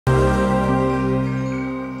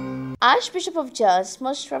Archbishop of Jos,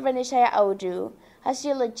 Most Reverend Audu, has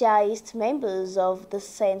eulogized members of the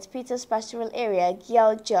St. Peter's Pastoral Area,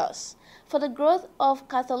 Gyel Jos, for the growth of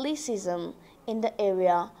Catholicism in the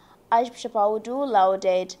area. Archbishop Audu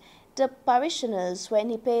lauded the parishioners when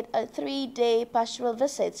he paid a 3-day pastoral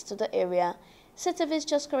visit to the area. CTV's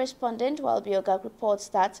Jos correspondent Walbioga reports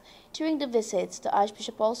that during the visit, the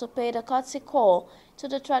Archbishop also paid a courtesy call to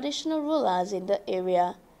the traditional rulers in the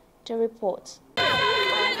area. The report.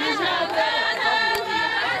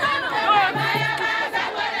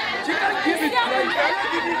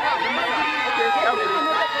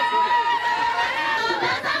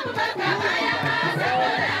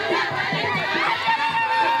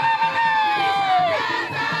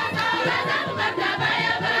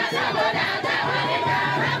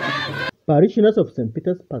 Parishioners of St.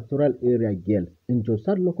 Peter's Pastoral Area, Gyel, in Jos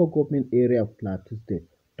local government area of Plateau State,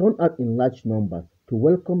 turned out in large numbers to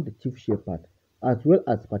welcome the Chief Shepherd, as well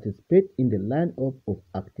as participate in the lineup of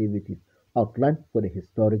activities outlined for the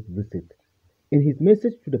historic visit. In his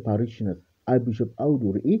message to the parishioners, Archbishop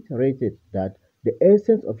Audu reiterated that the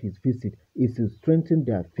essence of his visit is to strengthen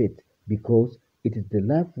their faith because it is the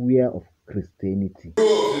life wear of Christianity. The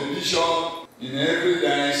role of the bishop in every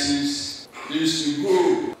diocese is to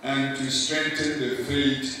go and to strengthen the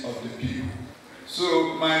faith of the people.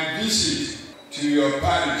 So my visit to your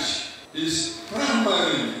parish is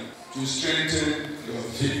primarily to strengthen your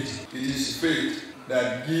faith. It is faith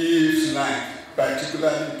that gives life,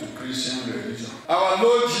 particularly to Christian religion. Our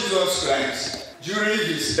Lord Jesus Christ, during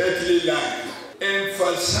his earthly life,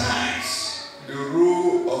 emphasized the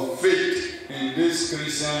role of faith in this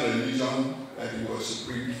Christian religion that he was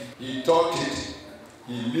supreme. He taught it,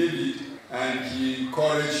 he lived it, and he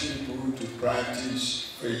encouraged people to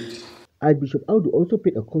practice faith. Archbishop Audu also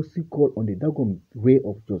paid a courtesy call on the Dagom Ray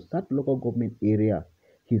of Jos local government area,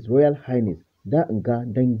 His Royal Highness Da Nga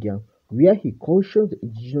Dangyang, where he cautions the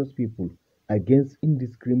indigenous people against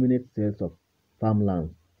indiscriminate sales of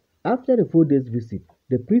farmlands. After the 4 days visit,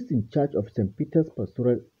 the priest in charge of St. Peter's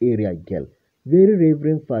Pastoral Area, Gyel, Very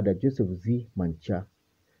Reverend Father Joseph Z. Mancha,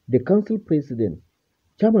 the council president,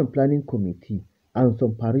 chairman planning committee, and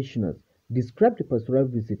some parishioners described the pastoral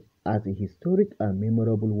visit as a historic and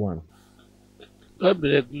memorable one. God be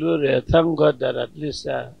the glory. I thank God that at least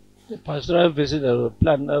the pastoral visit that we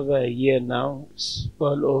planned over a year now is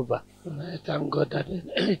all over. And I thank God that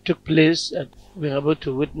it took place and being able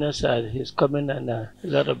to witness his coming, and a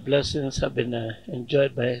lot of blessings have been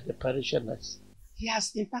enjoyed by the parishioners. He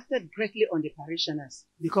has impacted greatly on the parishioners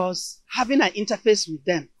because having an interface with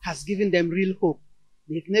them has given them real hope.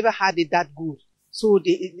 They've never had it that good. So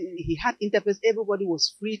he had interface. Everybody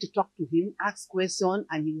was free to talk to him, ask questions,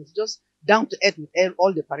 and he was just down to earth with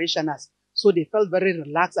all the parishioners. So they felt very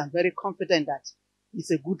relaxed and very confident that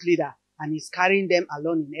he's a good leader and he's carrying them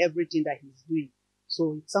along in everything that he's doing.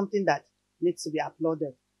 So it's something that needs to be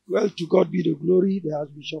applauded. Well, to God be the glory. The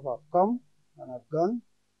Archbishop have come and have gone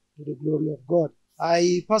to the glory of God.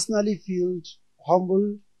 I personally feel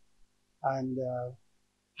humble and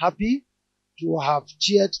happy to have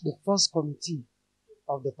chaired the first committee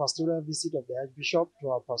of the pastoral visit of the Archbishop to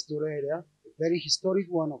our pastoral area, a very historic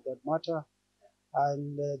one of that matter.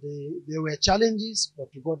 And there were challenges,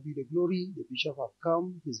 but to God be the glory. The Bishop have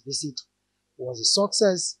come, his visit was a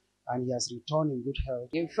success, and he has returned in good health.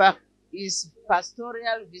 In fact, his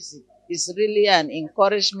pastoral visit is really an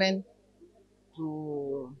encouragement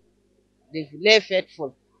to the lay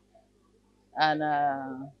faithful.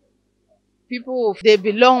 And people, they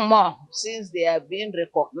belong more since they are being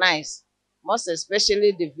recognized. Most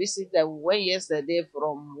especially the visit that we went yesterday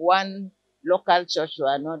from one local church to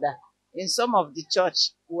another. In some of the church,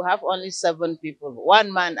 we have only 7 people,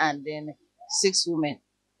 1 man and then 6 women.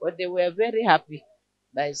 But they were very happy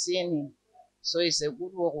by seeing him. So it's a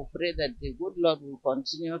good work. We pray that the good Lord will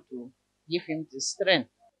continue to give him the strength,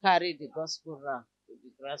 carry the gospel around to the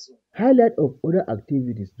grassroots. Highlight of other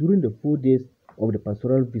activities during the 4 days of the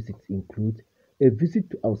pastoral visits include a visit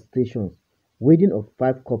to outstations, wedding of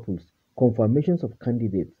 5 couples, confirmations of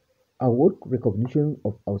candidates, award recognition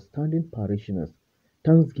of outstanding parishioners,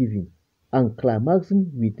 Thanksgiving, and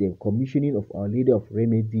climaxing with the commissioning of Our Lady of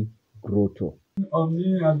Remedy Grotto. On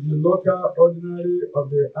me as the local ordinary of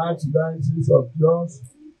the Archdiocese of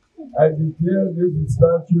Jos, I declare this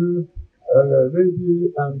statue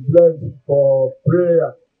ready and blessed for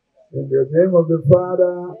prayer. In the name of the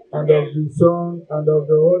Father, and of the Son, and of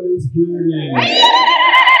the Holy Spirit.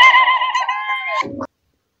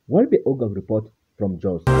 Walbioga report from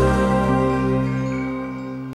Jos.